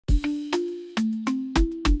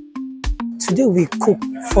today we cook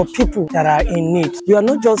for people that are in need. You are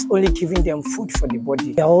not just only giving them food for the body,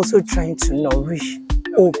 you are also trying to nourish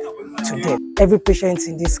hope to them. Every patient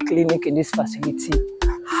in this clinic, in this facility,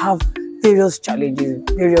 have various challenges,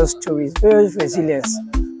 various stories, various resilience.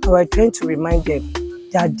 And we're trying to remind them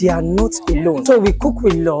that they are not alone. So we cook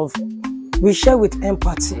with love, we share with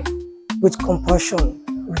empathy, with compassion,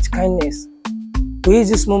 with kindness. We use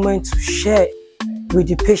this moment to share with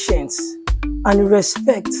the patients and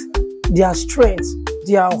respect their strength,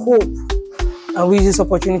 their hope. And we use this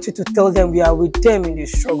opportunity to tell them we are with them in their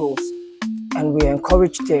struggles, and we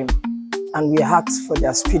encourage them, and we ask for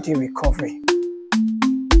their speedy recovery.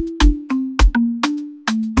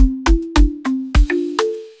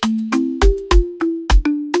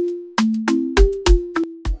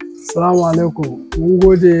 Assalamu alaikum. Mun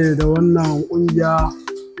gode da wannan kungiya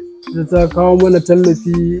da ta kawo mana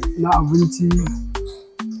tallafi na abinci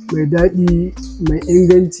mai daɗi, mai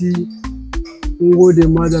inganci. Mun gode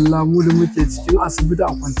madalla mu da muke cikin asibiti a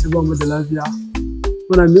kwance ba mu da lafiya.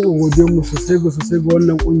 Muna miƙa godiyarmu sosai ga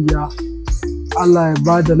wannan kungiya. Allah ya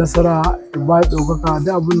ba da nasara, ya ba da ɗaukaka,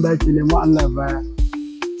 da abin da ake nema Allah ya baya.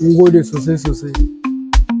 Mun gode sosai.